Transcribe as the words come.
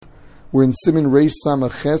We're in Siman Reish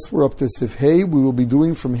Samach Ches. We're up to Sif Hey. We will be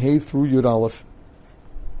doing from Hey through Yud Aleph.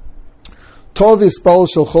 Tov Ispal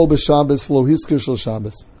Shel Chol B'Shabbos V'lo Hiskir Shel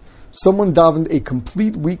Shabbos. Someone davened a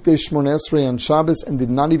complete weekday Shmoneh Esrei on Shabbos and did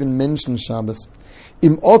not even mention Shabbos.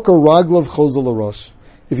 Im Oka Raglav Chozel Arosh.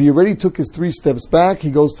 If he already took his 3 steps back,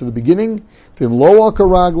 he goes to the beginning. V'im Lo Oka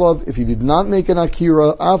Raglav. If he did not make an Akira,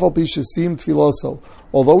 Af Al Pi Shesim Tfiloso.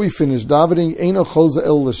 Although he finished davening, Eino Choza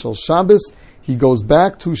El L'Shel Shabbos. He goes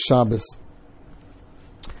back to Shabbos.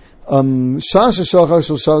 Now,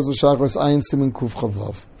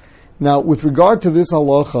 with regard to this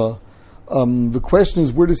halacha, the question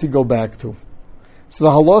is, where does he go back to? So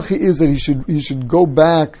the halacha is that he should go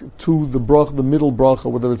back to the bracha, the middle bracha,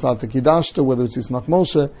 whether it's Ata Kidashta, whether it's Yismach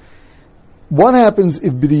Moshe. What happens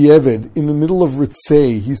if B'di'evid, in the middle of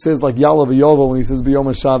Ritzei, he says like Yalav Yovo when he says B'yom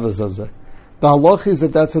HaShabbos Hazeh? The halacha is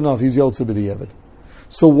that that's enough. He's Yotze B'di'evid.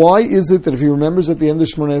 So why is it that if he remembers at the end of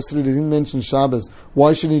Shmoneh Esrei he didn't mention Shabbos,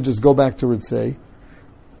 why shouldn't he just go back to Ritzei?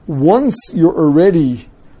 Once you're already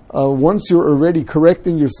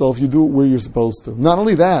correcting yourself, you do it where you're supposed to. Not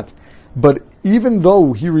only that, but even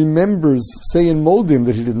though he remembers, say in Modim,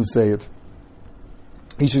 that he didn't say it,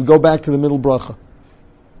 he should go back to the middle bracha.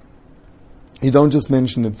 You don't just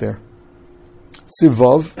mention it there.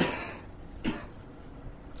 Sivav.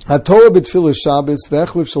 HaTorah b'tfilah Shabbos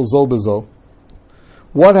v'echlif shel zo b'zo.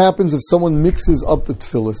 What happens if someone mixes up the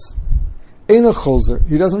tefillas? Ein a chozer.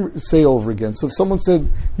 He doesn't say over again. So if someone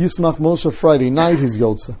said Yismach Moshe Friday night, he's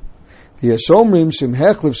Yotze. V'yeshomrim shem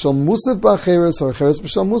hechlif shel musaf b'acheres or acheres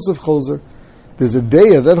b'shel musaf chozer. There's a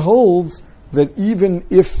daya that holds that even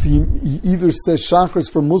if he either says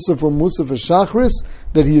Shachris for musaf or musaf for Shachris,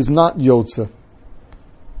 that he is not Yotze.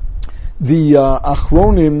 The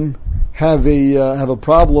Achronim have a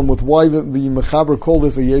problem with why the Mechaber called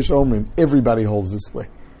this a Yesh Omrim. Everybody holds this way.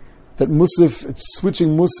 That Musaf,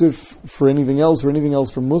 switching Musaf for anything else, or anything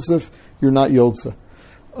else for Musaf, you're not Yotze.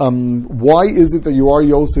 Why is it that you are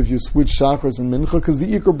Yotze if you switch Shachris and Mincha? Because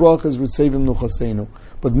the Iker Bracha is Ritzevim Nuchaseinu.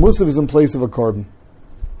 But Musaf is in place of a carbon.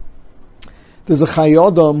 There's a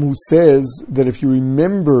Chayadam who says that if you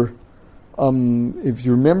remember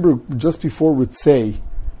just before Ritzei,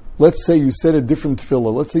 let's say you said a different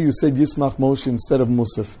tefillah. Let's say you said Yismach Moshe instead of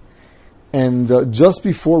Musaf. And just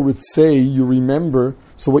before Ritzei, you remember,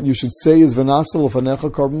 so what you should say is V'nasel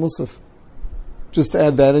Ufanecha Karb Musaf. Just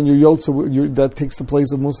add that and your Yotze, that takes the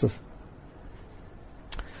place of Musaf.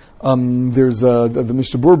 The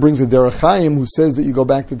Mishnah brings a Derech Chaim who says that you go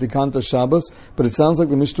back to Tikanta Shabbos, but it sounds like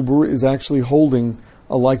the Mishnah is actually holding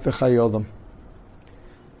like the Chayyodam.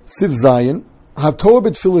 Siv Zayin, HaTorah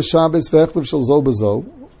b'tfilah Shabbos v'echlif shel zo b'zo.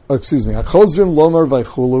 Achozrim lomar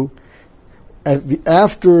vaychulu.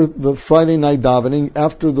 After the Friday night davening,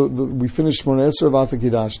 after we finish Shmoneh Esrei of Ata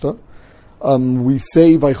Kidashta, we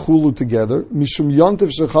say vaychulu together. Mishum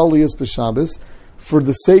yontif shechal liyas b'Shabbos, for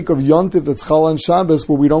the sake of yontif that's chal on Shabbos,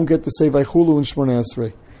 where we don't get to say vaychulu in Shmoneh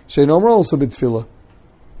Esrei. Shein omer also b'tfilah.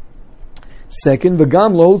 Second,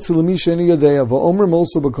 v'gam lo tzilimi sheni yadeya v'omrim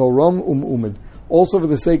also b'kol ram umid. Also for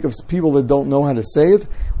the sake of people that don't know how to say it,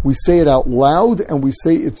 we say it out loud and we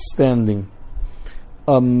say it standing.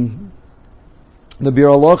 The Bir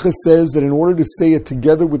Halacha says that in order to say it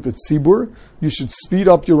together with the tzibur, you should speed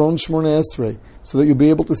up your own Shmoneh Esrei so that you'll be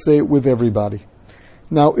able to say it with everybody.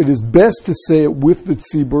 Now, it is best to say it with the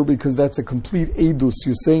tzibur because that's a complete edus.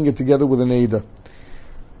 You're saying it together with an eda.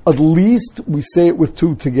 At least we say it with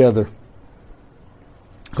 2 together.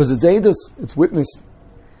 Because it's edus, it's witness.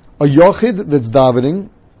 A yochid that's davening,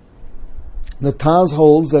 the Taz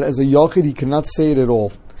holds that as a yochid he cannot say it at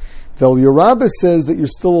all. The El Yerabah says that you're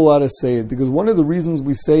still allowed to say it, because one of the reasons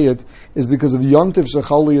we say it is because of Yontif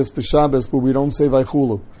Shechal Liyas B'Shabbos, where we don't say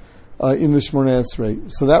Vaychulu in the Shmoneh Esrei.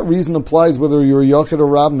 So that reason applies whether you're a yochid or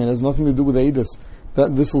Rabban. It has nothing to do with Eidos.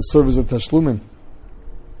 That this will serve as a Tashlumin.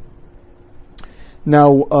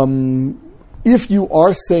 Now, if you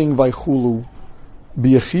are saying Vaychulu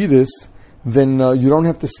B'Yechidis, then you don't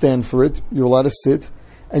have to stand for it. You're allowed to sit,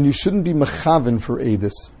 and you shouldn't be mechaven for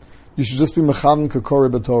edus. You should just be mechaven kakore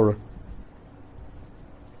b'Torah.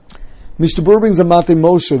 Mishnah brings a Matei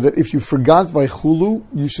Moshe that if you forgot Vaychulu,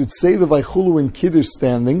 you should say the Vaychulu in Kiddush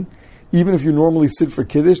standing, even if you normally sit for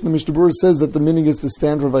Kiddush. The Mishnah says that the meaning is to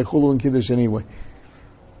stand for Vaychulu in Kiddush anyway.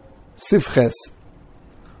 Sifches.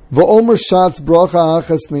 Va'omer shatz bracha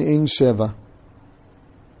achas me'ein sheva.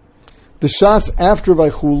 The shots after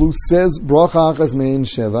Vaychulu says bracha achas me'ein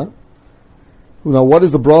sheva. Now, what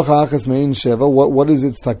is the bracha achas me'ein sheva? What is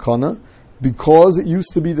its takana? Because it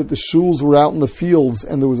used to be that the shuls were out in the fields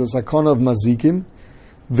and there was a sakana of mazikim.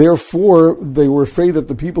 Therefore, they were afraid that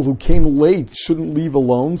the people who came late shouldn't leave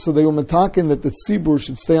alone, so they were matakin that the tzibur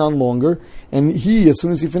should stay on longer, and he, as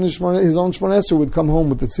soon as he finished his own Shemona Esrei, would come home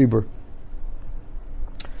with the tzibur.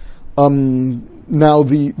 Now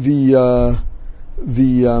the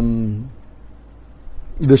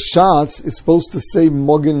Shatz is supposed to say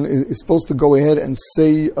Mogen is supposed to go ahead and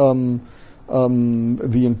say the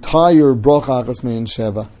entire bracha achas mein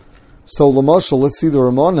sheva. So Lamashal, let's see the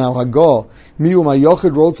Ramah now. Hagah miu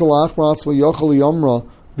mayochid rotzel achratz vayochel yomra.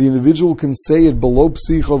 The individual can say it below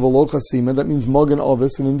psicha v'lo chasima. That means Mogen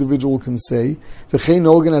Avis. An individual can say v'chein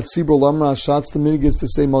nogen at sibur lamra Shatz. The minig is to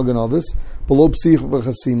say Mogen Avis below psicha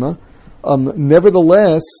v'chasima.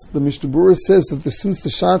 Nevertheless, the Mishnah Berurah says that since the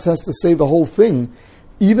Shatz has to say the whole thing,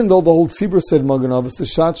 even though the whole tzibur said Magen Avos, the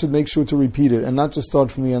Shatz should make sure to repeat it and not just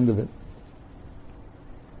start from the end of it.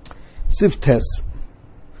 Sif Tes.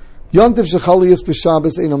 Yontiv shechaliyas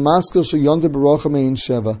b'Shabbos ein amaskil sheyontiv b'rocha me'in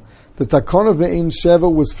sheva. The takon of me'in sheva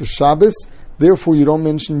was for Shabbos, therefore you don't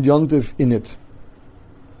mention Yontiv in it.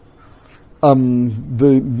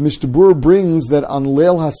 The Mishnah Berurah brings that on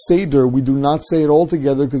Leil HaSeder we do not say it all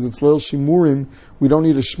together because it's Leil Shimurim. We don't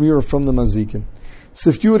need a shmira from the mazikin.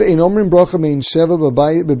 Sif Yud ein omrim bracha mein sheva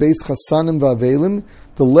bebeis chasanim va'avelim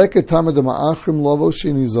the leket tamad ma'achrim lovo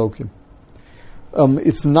shenizokim.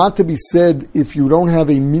 It's not to be said if you don't have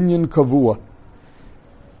a minyan kavua.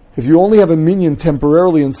 If you only have a minyan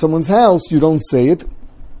temporarily in someone's house, you don't say it.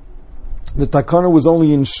 The takana was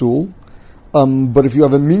only in shul. But if you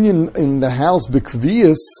have a minyan in the house,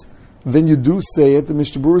 b'kviyas, then you do say it. The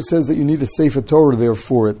Mishnah Berurah says that you need a Sefer Torah there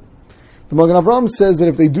for it. The Magen Avraham says that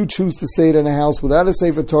if they do choose to say it in a house without a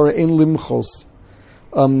Sefer Torah, in limchos.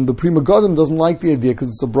 The Pri Megadim doesn't like the idea because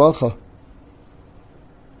it's a bracha.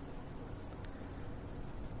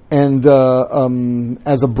 And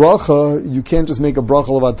as a bracha, you can't just make a bracha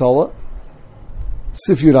levatala.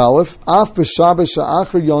 Sif Yud Aleph, Af b'Shabbos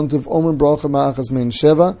sha'achar Yontiv omer bracha ma'achas mein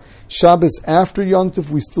sheva. Shabbos after Yontiv,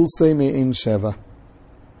 we still say me'in sheva.